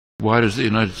Why does the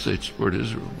United States support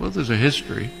Israel? Well, there's a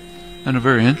history, and a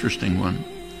very interesting one.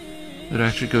 It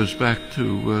actually goes back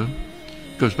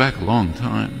a long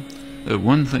time.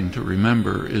 One thing to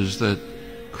remember is that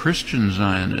Christian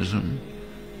Zionism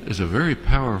is a very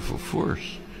powerful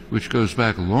force, which goes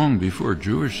back long before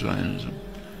Jewish Zionism.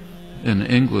 In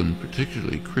England,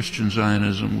 particularly, Christian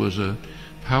Zionism was a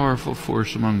powerful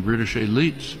force among British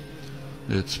elites.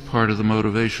 It's part of the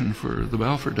motivation for the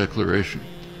Balfour Declaration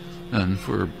and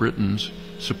for Britain's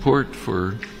support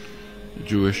for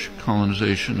Jewish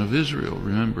colonization of Israel.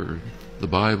 Remember, the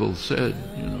Bible said,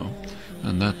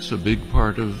 and that's a big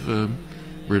part of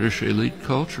British elite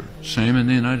culture. Same in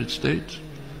the United States.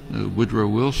 Woodrow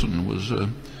Wilson was a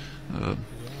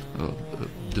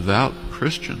devout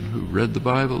Christian who read the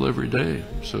Bible every day.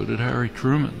 So did Harry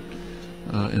Truman.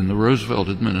 In the Roosevelt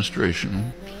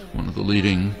administration, one of the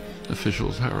leading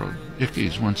officials, Harold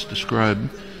Ickes, once described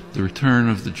the return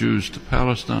of the Jews to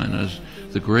Palestine as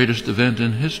the greatest event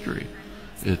in history.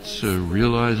 It's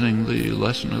realizing the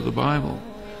lesson of the Bible.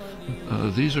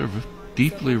 These are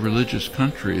deeply religious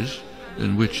countries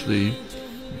in which the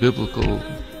biblical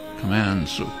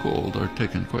commands, so-called, are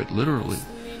taken quite literally.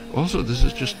 Also, this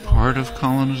is just part of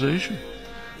colonization.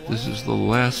 This is the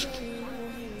last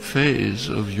phase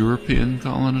of European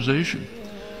colonization.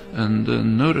 And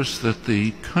notice that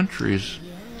the countries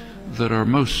that are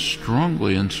most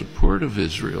strongly in support of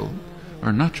Israel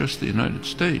are not just the United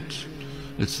States.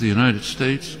 It's the United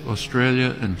States,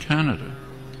 Australia, and Canada,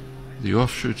 the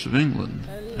offshoots of England,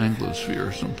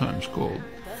 Anglosphere sometimes called.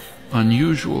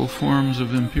 Unusual forms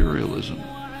of imperialism.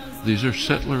 These are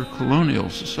settler colonial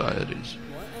societies,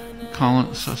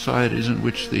 societies in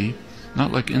which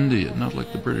not like India, not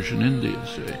like the British in India,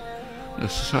 say.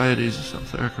 Societies,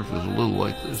 South Africa was a little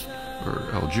like this, or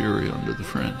Algeria under the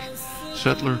French.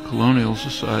 Settler colonial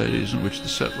societies in which the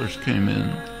settlers came in,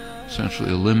 essentially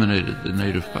eliminated the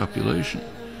native population.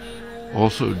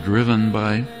 Also driven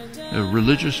by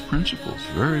religious principles,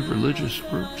 very religious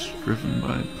groups driven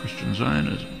by Christian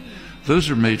Zionism. Those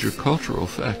are major cultural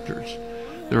factors.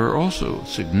 There are also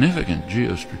significant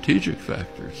geostrategic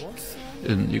factors.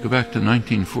 You go back to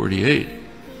 1948,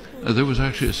 there was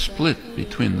actually a split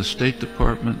between the State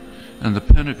Department and the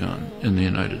Pentagon in the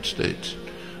United States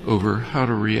over how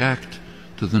to react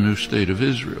to the new state of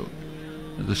Israel.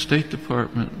 The State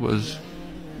Department was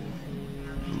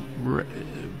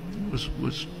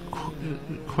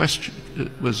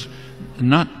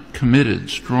not committed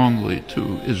strongly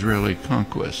to Israeli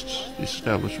conquests, the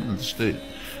establishment of the state,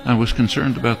 and was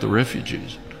concerned about the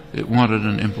refugees. It wanted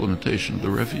an implementation of the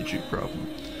refugee problem.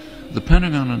 The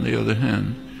Pentagon, on the other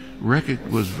hand,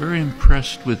 was very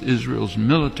impressed with Israel's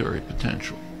military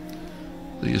potential.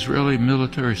 The Israeli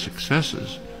military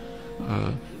successes,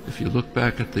 if you look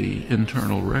back at the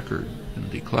internal record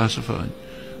and declassified,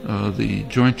 the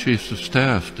Joint Chiefs of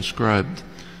Staff described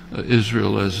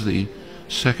Israel as the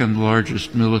second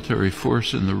largest military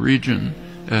force in the region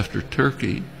after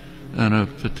Turkey and a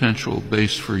potential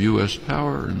base for U.S.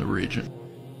 power in the region.